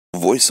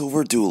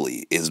VOICEOVER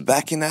Duleey is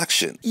back in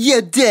action.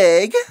 You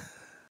dig?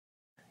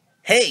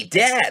 Hey,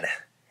 Dad!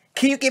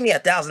 Can you give me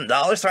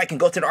 $1,000 so I can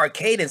go to the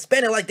arcade and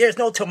spend it like there's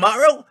no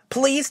tomorrow?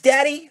 Please,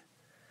 Daddy?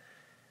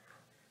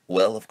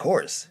 Well, of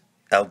course.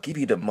 I'll give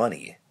you the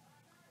money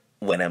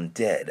when I'm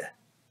dead.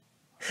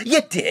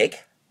 You dig?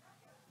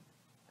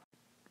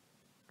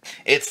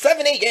 It's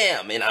 7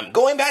 a.m. and I'm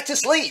going back to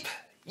sleep.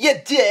 You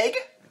dig?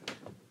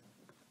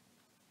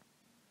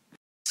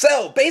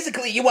 So,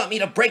 basically, you want me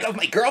to break up with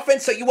my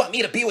girlfriend so you want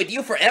me to be with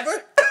you forever?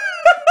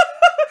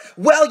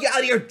 Well, you're out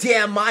of your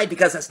damn mind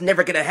because that's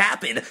never gonna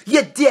happen.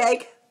 You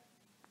dig?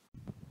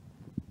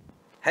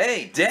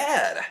 Hey,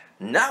 Dad.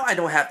 Now I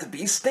don't have to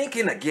be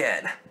stinking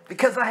again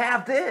because I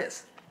have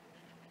this.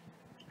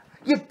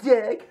 You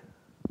dig?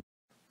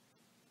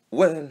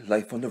 Well,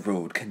 life on the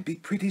road can be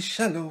pretty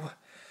shallow.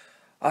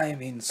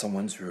 I'm in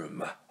someone's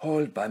room,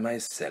 all by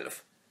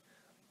myself.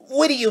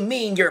 What do you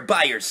mean you're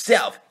by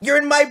yourself? You're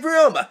in my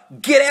room!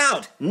 Get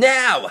out,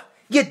 now!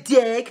 You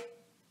dig?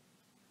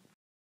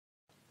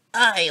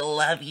 I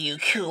love you,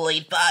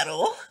 Kool-Aid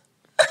bottle.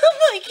 Oh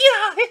my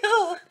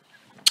God!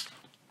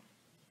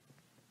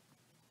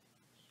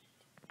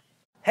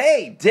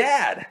 Hey,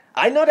 Dad!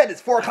 I know that it's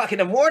 4 o'clock in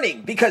the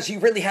morning because you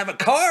really have a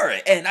car,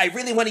 and I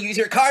really want to use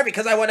your car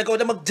because I want to go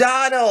to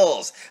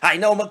McDonald's. I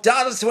know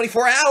McDonald's is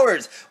 24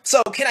 hours,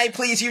 so can I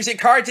please use your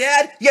car,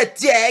 Dad? You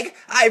dig?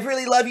 I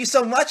really love you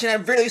so much, and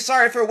I'm really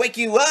sorry for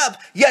waking you up.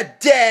 You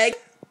dig?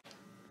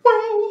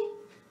 Well,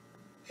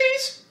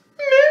 he's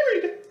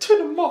married to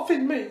the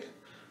Muffin Man.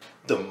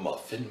 The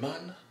Muffin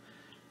Man?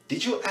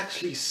 Did you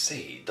actually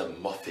say the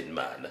Muffin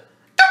Man?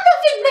 The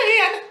Muffin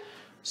Man!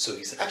 So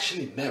he's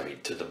actually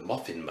married to the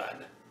Muffin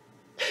Man.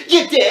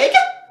 You dig?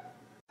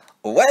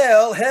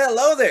 Well,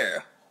 hello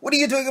there. What are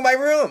you doing in my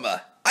room?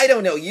 I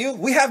don't know you.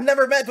 We have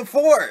never met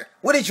before.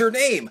 What is your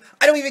name?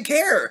 I don't even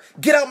care.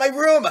 Get out my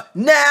room.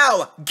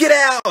 Now. Get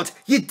out.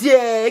 You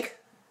dig?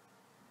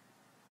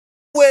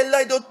 Well,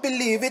 I don't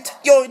believe it.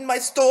 You're in my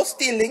store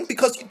stealing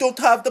because you don't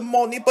have the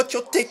money, but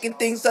you're taking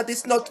things that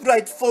is not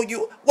right for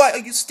you. Why are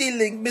you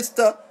stealing,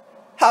 Mr.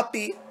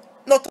 Happy?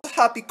 Not a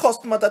happy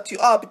customer that you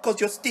are because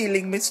you're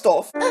stealing me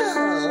stuff.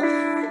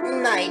 Oh,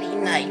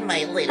 nighty-night,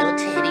 my little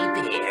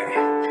teddy bear.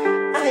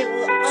 I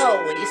will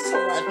always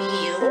love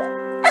you.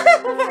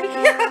 Oh my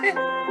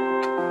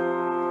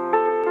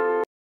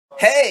God.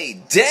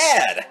 Hey,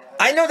 Dad!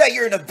 I know that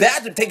you're in the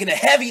bathroom taking a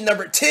heavy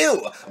number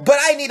 2, but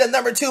I need a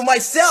number 2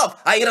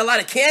 myself. I eat a lot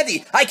of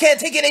candy. I can't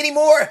take it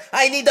anymore.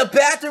 I need the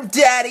bathroom,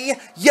 Daddy.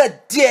 You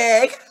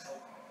dig?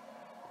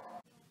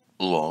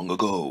 Long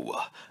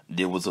ago,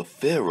 there was a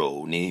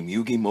pharaoh named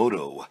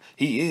Yugimoto.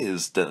 He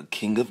is the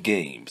king of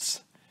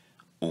games.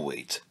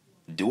 Wait,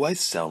 do I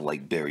sound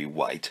like Barry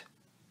White?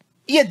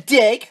 You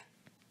dig?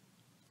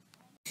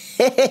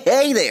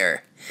 Hey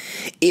there!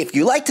 If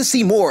you like to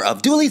see more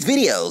of Duleey's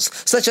videos,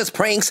 such as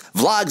pranks,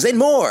 vlogs, and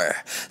more,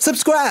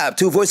 subscribe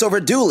to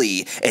VOICEOVER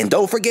Duleey, and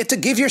don't forget to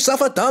give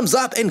yourself a thumbs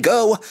up and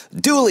go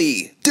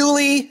Duleey,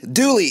 Duleey,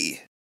 Duleey!